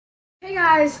Hey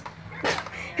guys,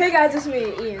 it's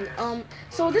me, Ian.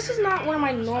 So this is not one of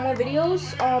my normal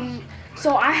videos.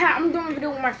 I'm doing a video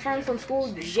with my friend from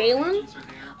school, Jalen.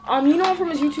 You know him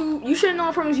from his YouTube. You should know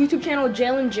him from his YouTube channel,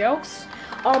 Jalen Jelkes.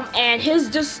 And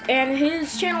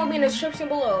his channel will be in the description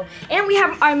below. And we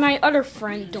have my other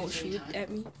friend. Don't shoot at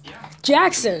me,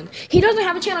 Jackson. He doesn't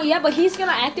have a channel yet, but he's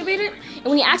gonna activate it. And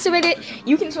when he activates it,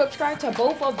 you can subscribe to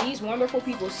both of these wonderful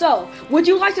people. So, would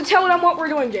you like to tell them what we're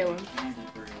doing, Jalen?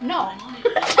 No.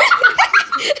 Okay.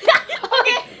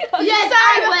 Yes,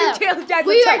 I will.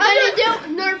 We are gonna do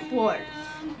Nerf wars.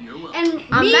 And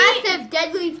a massive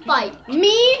deadly fight.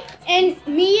 Me and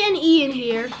Ian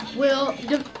here will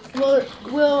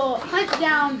hunt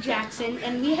down Jackson,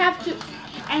 and we have to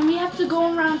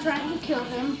go around trying to kill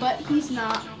him, but he's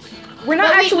not. We're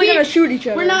not actually gonna shoot each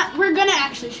other. We're gonna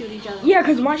actually shoot each other. Yeah,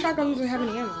 because my shotgun doesn't have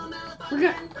any ammo.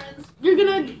 You're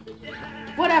gonna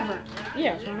whatever.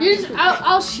 Yeah.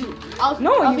 I'll shoot.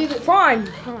 I'll be fine.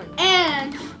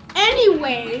 And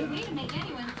anyway,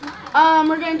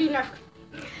 we're gonna do Nerf.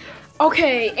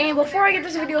 Okay, and before I get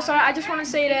this video started, I just want to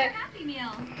say that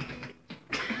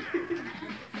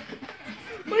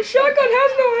my shotgun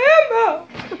has no ammo.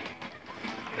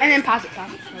 And then pause it.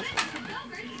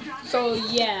 So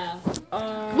yeah.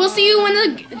 We'll see you when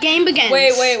the game begins.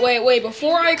 Wait.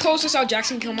 Before I close this out,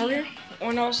 Jackson, come over here. I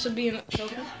want us to be in a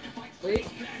selfie. Wait.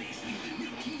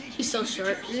 He's so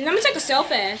short. Let me take a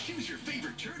selfie.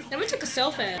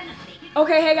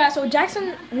 Okay, hey guys, so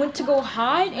Jackson went to go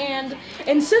hide, and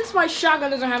since my shotgun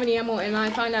doesn't have any ammo and I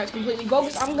find out it's completely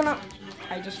bogus,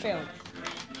 I just failed.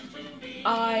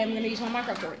 I am gonna use my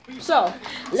Minecraft sword. So,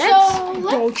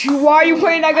 let's why are you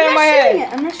pointing that gun in my head?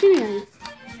 I'm not shooting it.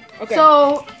 Okay.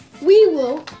 So, we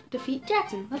will defeat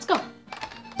Jackson. Let's go.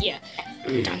 Yeah.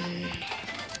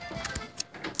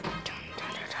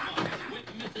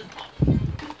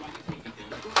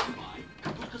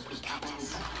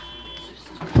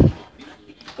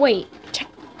 Wait, check.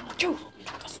 Joe.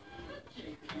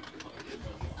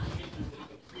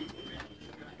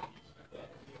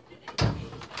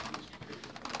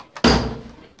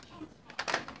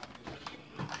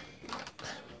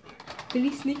 Did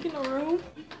he sneak in the room?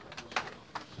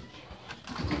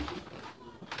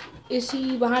 Is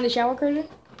he behind the shower curtain?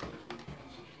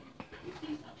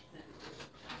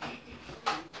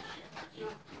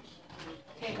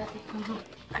 Okay,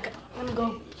 Let me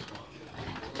go.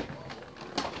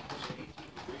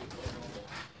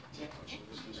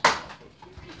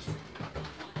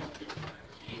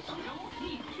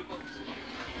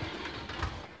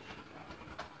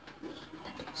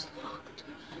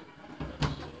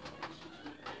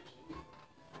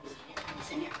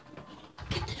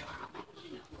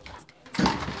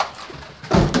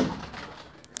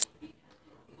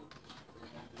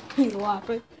 He's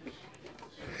laughing.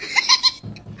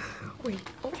 Wait,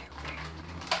 over there.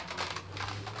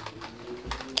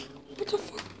 What the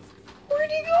fuck? Where'd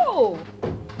he go?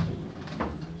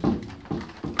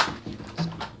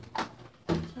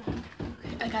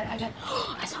 I got it.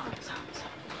 I saw him.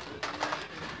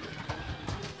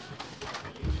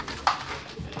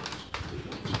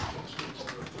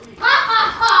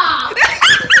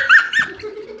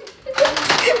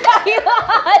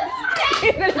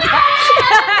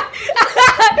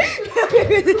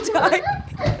 You're gonna die.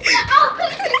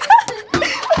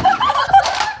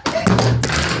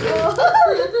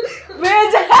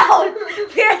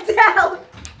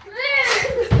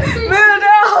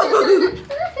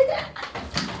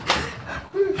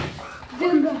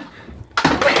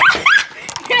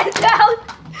 Man down!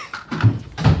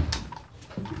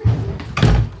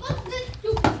 What's this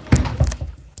stupid?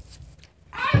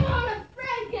 I want a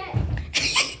blanket.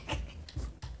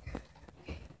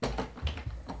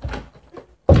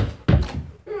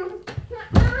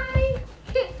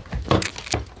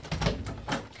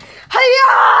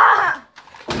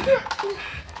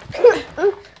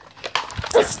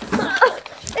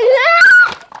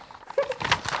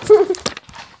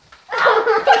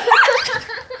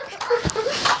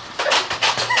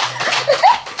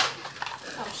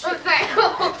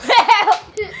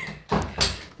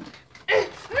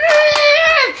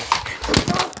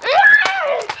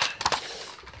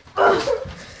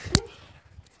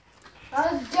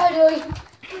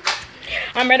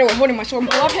 I'm ready with holding my sword in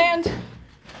my left hand.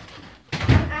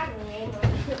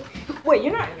 Wait,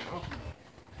 you're not.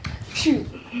 Shoot.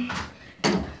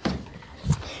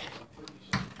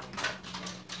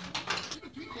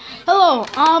 Hello,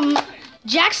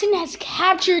 Jackson has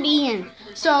captured Ian,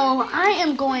 so I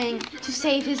am going to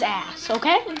save his ass,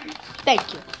 okay?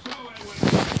 Thank you.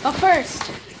 But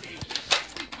first,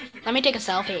 let me take a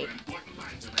selfie.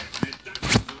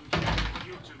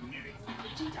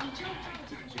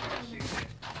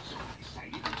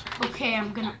 Okay,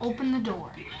 I'm gonna open the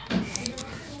door.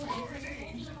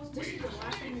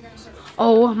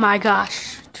 Oh my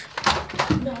gosh.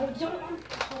 No, don't.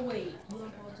 Oh, wait.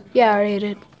 Yeah, I already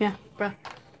did. Yeah, bro.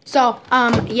 So,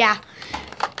 yeah.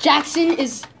 Jackson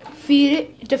is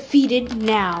defeated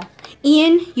now.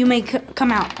 Ian, you may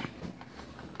come out.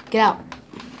 Get out.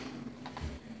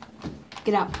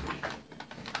 Get out.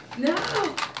 No.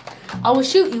 I will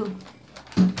shoot you.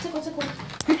 Tickle.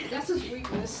 That's his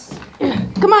weakness.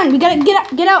 Come on, we gotta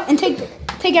get out and take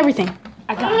everything.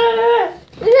 I got it.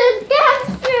 This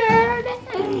captured.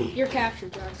 You're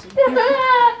captured, Jackson.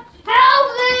 Help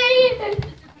me!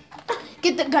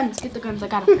 Get the guns. I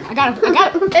got him.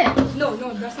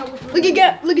 No, that's not what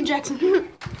Look at Jackson.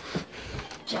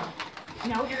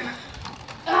 Now you're gonna.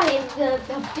 I am the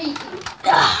defeat.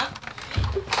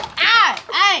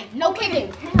 Hey, no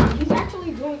kicking. He's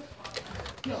actually going.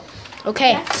 No.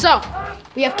 Okay, so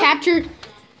we have captured.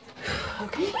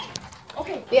 Okay.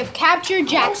 We have captured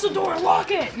Jackson. Close the door. Lock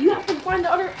it. You have to find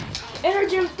the other inner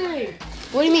gym thing.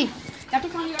 What do you mean? You have to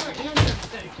find the other inner gym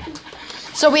thing.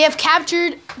 So we have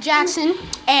captured Jackson,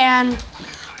 and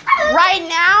right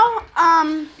now,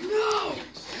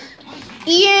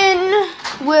 Ian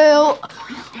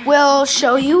will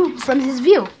show you from his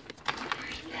view.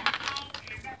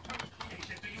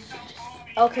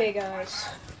 Okay, guys.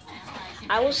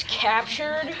 I was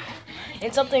captured,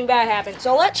 and something bad happened.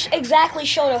 So let's exactly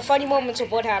show the funny moments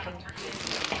of what happened.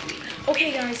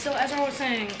 Okay, guys, so as I was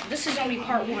saying, this is only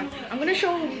part 1. I'm going to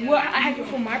show what I happened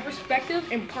from my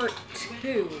perspective in part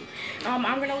 2.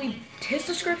 I'm going to leave his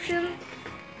description,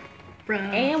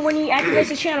 and when he activates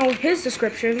the channel, his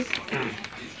description,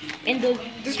 in the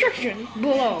description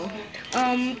below.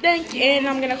 Thank you, and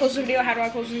I'm going to close the video. How do I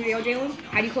close the video, Jalen?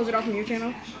 How do you close it off from your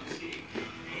channel?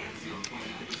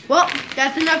 Well,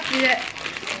 that's enough for that.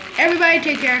 Everybody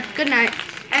take care. Good night.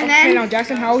 And Okay, now,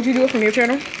 Jackson, how would you do it from your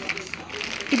channel?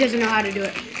 he doesn't know how to do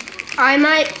it. I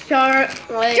might start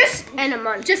like Just in a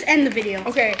month. Just end the video.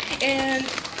 Okay, and,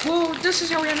 well, this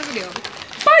is how we end the video.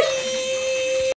 Bye!